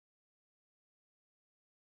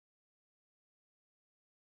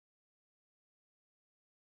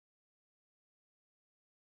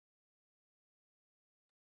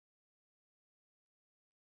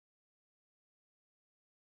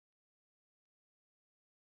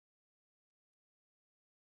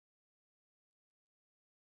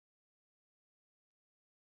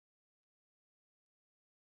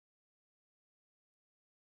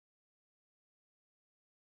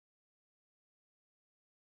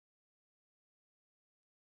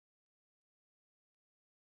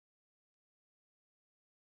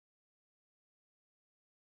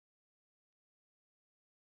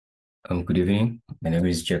Good evening. My name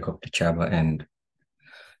is Jacob Chaba, and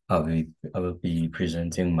I will be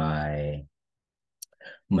presenting my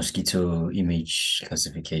mosquito image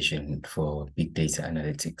classification for big data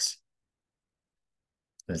analytics.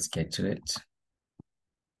 Let's get to it.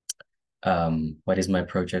 What is my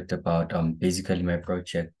project about? Basically, my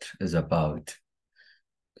project is about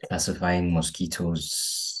classifying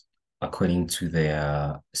mosquitoes according to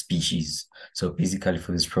their species. So basically,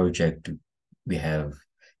 for this project, we have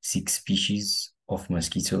 6 species of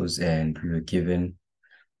mosquitoes, and we were given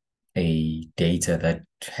a data that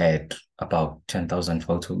had about 10,000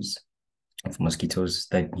 photos of mosquitoes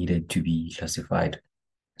that needed to be classified.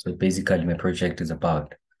 So basically, my project is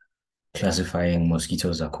about classifying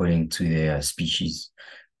mosquitoes according to their species.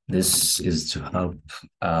 This is to help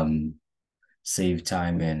save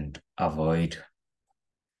time and avoid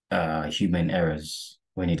human errors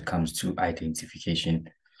when it comes to identification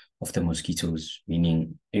of the mosquitoes,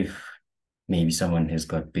 meaning if maybe someone has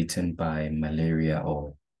got bitten by malaria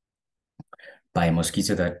or by a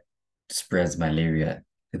mosquito that spreads malaria,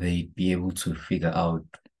 they'd be able to figure out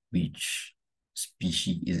which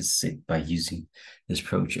species is sick by using this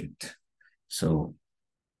project. So,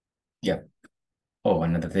 yeah. Oh,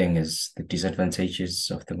 another thing is the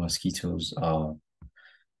disadvantages of the mosquitoes are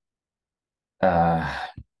uh,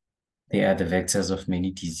 they are the vectors of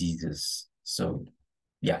many diseases. So,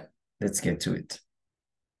 yeah, let's get to it.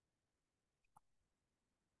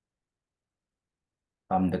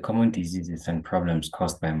 The common diseases and problems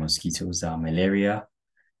caused by mosquitoes are malaria,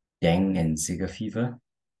 dengue, and Zika fever.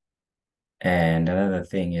 And another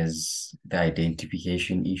thing is the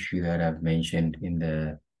identification issue that I've mentioned in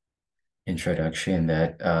the introduction,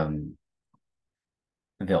 that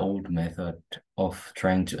the old method of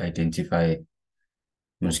trying to identify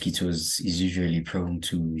mosquitoes is usually prone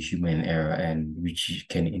to human error and which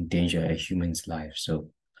can endanger a human's life. So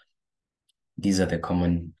these are the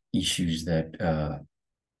common issues that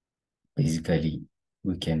basically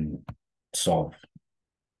we can solve.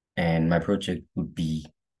 And my project would be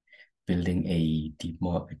building a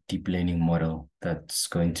deep learning model that's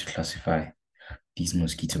going to classify these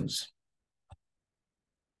mosquitoes.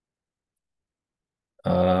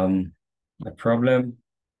 The problem,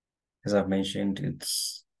 as I've mentioned,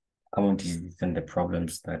 it's common disease and the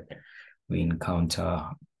problems that we encounter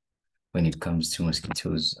when it comes to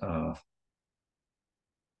mosquitoes.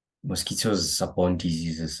 Mosquitoes are borne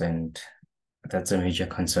diseases, and that's a major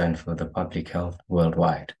concern for the public health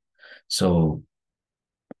worldwide. So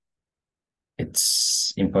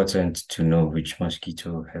it's important to know which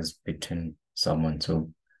mosquito has bitten someone.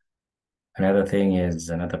 So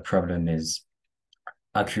another problem is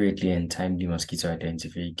accurately and timely mosquito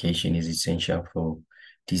identification is essential for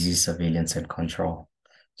disease surveillance and control.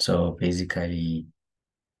 So basically,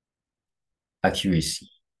 accuracy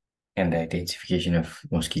and the identification of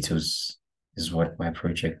mosquitoes is what my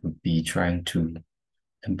project would be trying to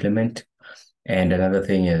implement. And another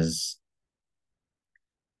thing is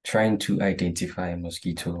trying to identify a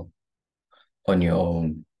mosquito on your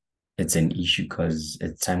own. It's an issue because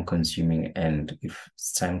it's time consuming, and if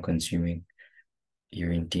it's time consuming,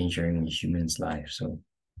 you're endangering a human's life. So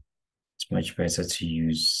it's much better to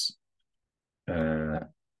use uh,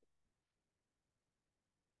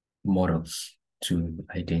 models to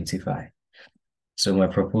identify. So my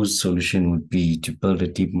proposed solution would be to build a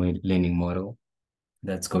deep learning model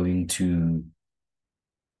that's going to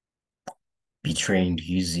be trained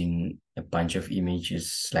using a bunch of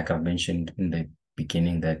images. Like I've mentioned in the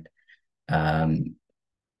beginning, that um,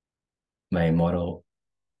 my model,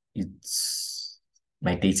 it's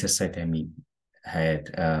my data set, had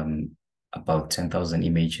about 10,000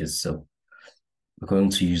 images. So we're going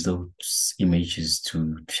to use those images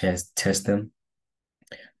to test them,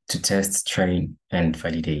 to test, train, and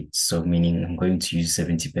validate. So meaning I'm going to use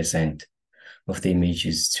 70% of the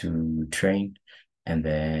images to train, and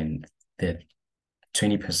then the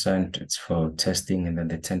 20% it's for testing, and then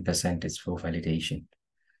the 10% is for validation.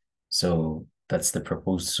 So that's the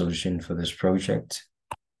proposed solution for this project.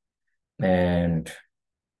 And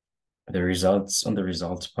on the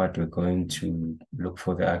results part, we're going to look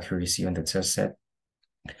for the accuracy on the test set,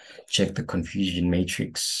 check the confusion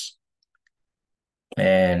matrix,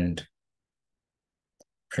 and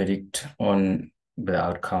predict on the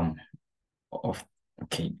outcome of,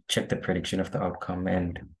 okay, check the prediction of the outcome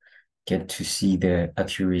and get to see the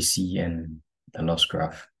accuracy and the loss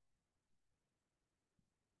graph.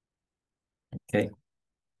 Okay,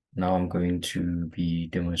 now I'm going to be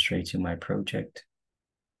demonstrating my project.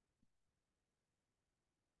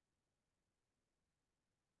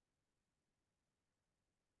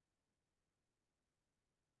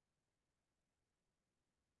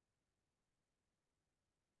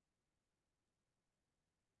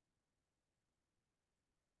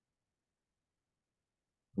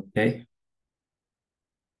 Okay,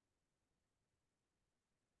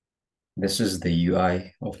 this is the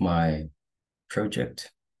UI of my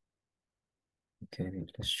project. Okay,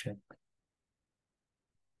 let's check.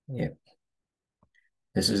 Yeah,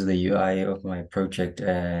 this is the UI of my project,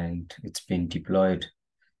 and it's been deployed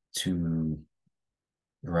to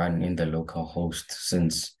run in the local host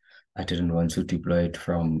since I didn't want to deploy it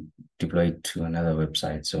to another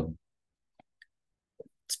website. So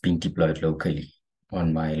it's being deployed locally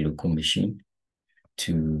on my local machine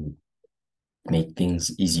to make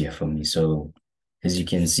things easier for me. So as you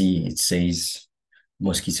can see, it says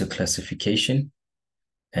mosquito classification.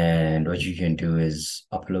 And what you can do is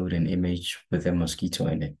upload an image with a mosquito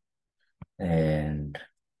in it. And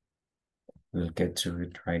we'll get to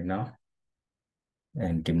it right now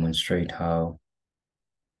and demonstrate how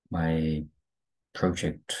my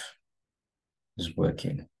project is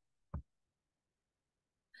working.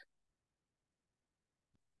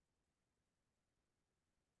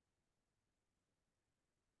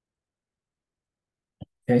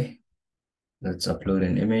 Okay, let's upload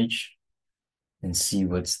an image and see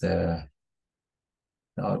what's the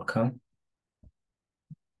outcome.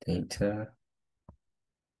 Data,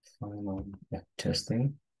 final, yeah,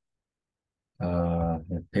 testing.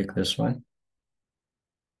 We'll pick this one.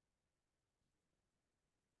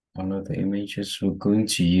 One of the images. We're going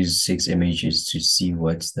to use 6 images to see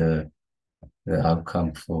what's the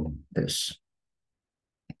outcome for this.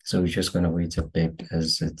 So we're just going to wait a bit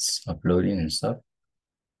as it's uploading and stuff.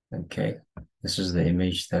 Okay, this is the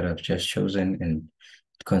image that I've just chosen, and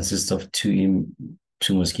it consists of two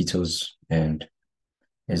mosquitoes. And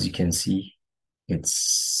as you can see, it's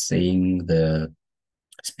saying the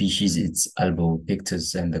species, it's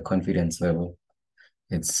Albopictus, and the confidence level,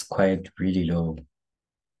 it's quite really low,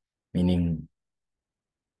 meaning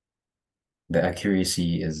the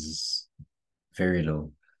accuracy is very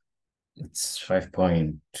low. It's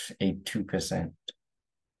 5.82%.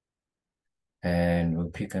 And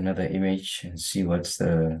we'll pick another image and see what's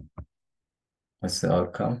the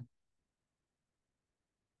outcome.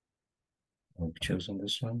 I've chosen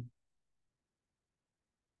this one.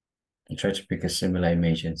 I'll try to pick a similar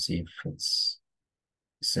image and see if it's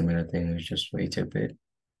a similar thing. We just wait a bit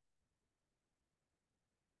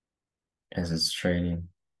as it's training.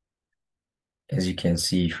 As you can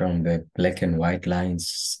see from the black and white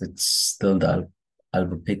lines, it's still the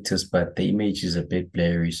Albopictus, but the image is a bit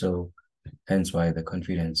blurry, so hence why the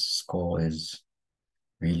confidence score is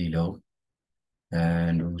really low.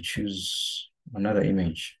 And we'll choose another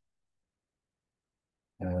image.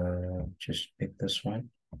 Just pick this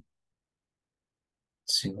one.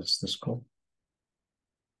 Let's see what's the score.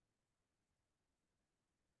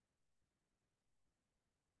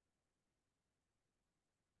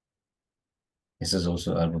 This is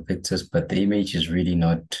also Albopictus, but the image is really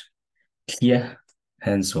not clear,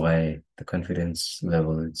 hence why the confidence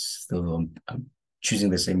level is still I'm choosing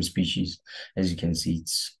the same species. As you can see,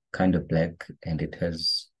 it's kind of black and it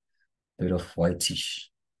has a bit of whitish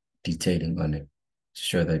detailing on it to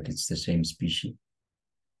show that it's the same species.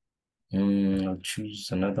 I'll choose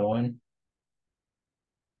another one.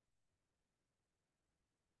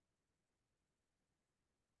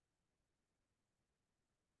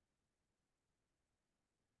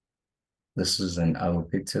 This is an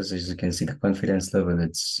Albopictus. As you can see, the confidence level,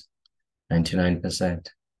 it's 99%.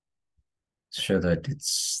 To show that the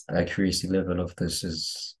accuracy level of this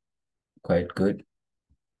is quite good.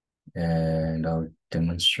 And I'll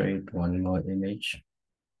demonstrate one more image.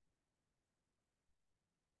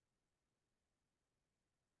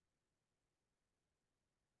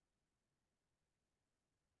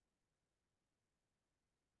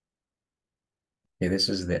 Okay, this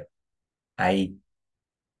is the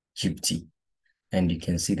iGPT, and you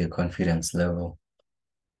can see the confidence level.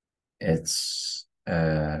 It's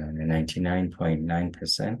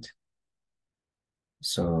 99.9%.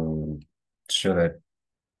 So show that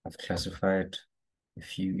I've classified a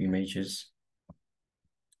few images,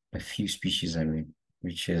 a few species, I mean,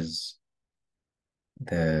 which is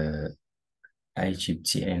the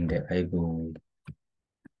iGPT and the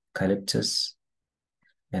Ibocalyptus.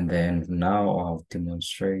 And then now I'll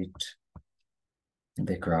demonstrate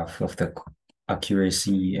the graph of the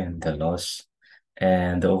accuracy and the loss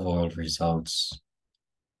and the overall results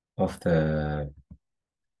of the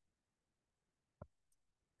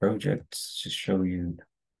project to show you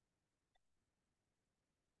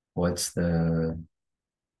what's the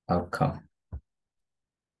outcome.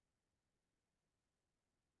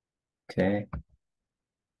 Okay.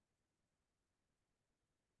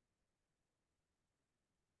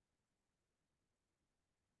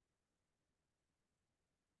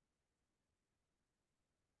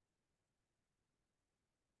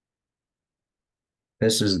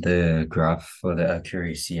 This is the graph for the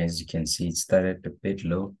accuracy. As you can see, it started a bit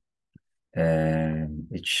low and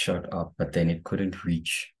it shot up, but then it couldn't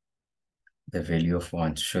reach the value of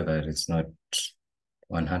 1 to show that it's not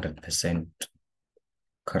 100%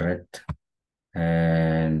 correct.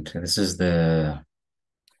 And this is the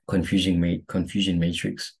confusion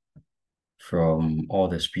matrix from all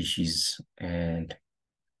the species, and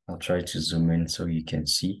I'll try to zoom in so you can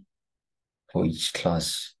see for each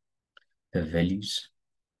class the values,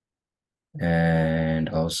 and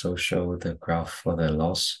also show the graph for the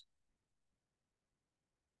loss.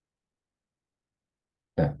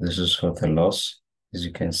 Yeah, this is for the loss, as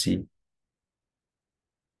you can see.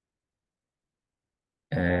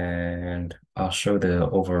 And I'll show the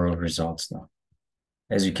overall results now.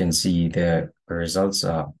 As you can see, the results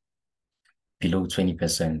are below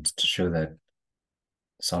 20% to show that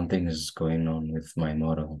something is going on with my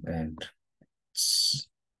model and it's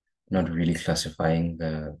not really classifying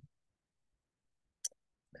the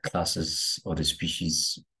classes or the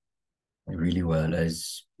species really well.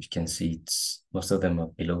 As you can see, it's most of them are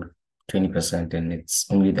below 20%, and it's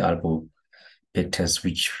only the Albopictus,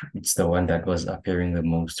 which it's the one that was appearing the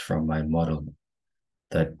most from my model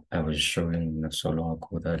that I was showing not so long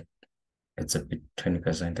ago, that it's a bit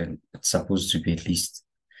 20%, and it's supposed to be at least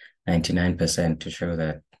 99% to show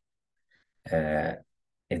that uh,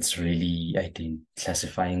 it's really, I think,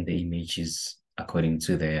 classifying the images according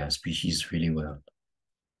to their species really well.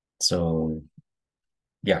 So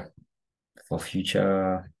yeah, for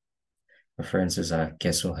future references, I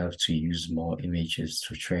guess we'll have to use more images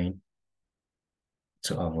to train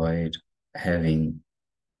to avoid having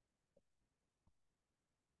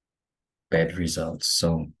bad results.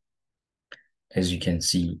 So as you can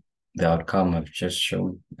see, the outcome I've just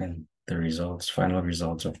showed and the results, final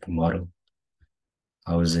results of the model,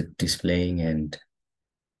 how is it displaying? And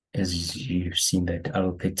as you've seen, that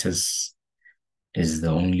Albopictus is the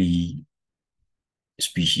only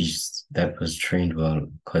species that was trained well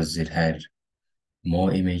because it had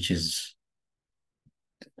more images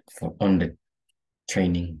on the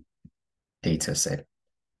training data set.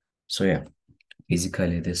 So yeah,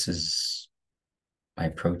 basically this is my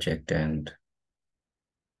project, and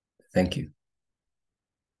thank you.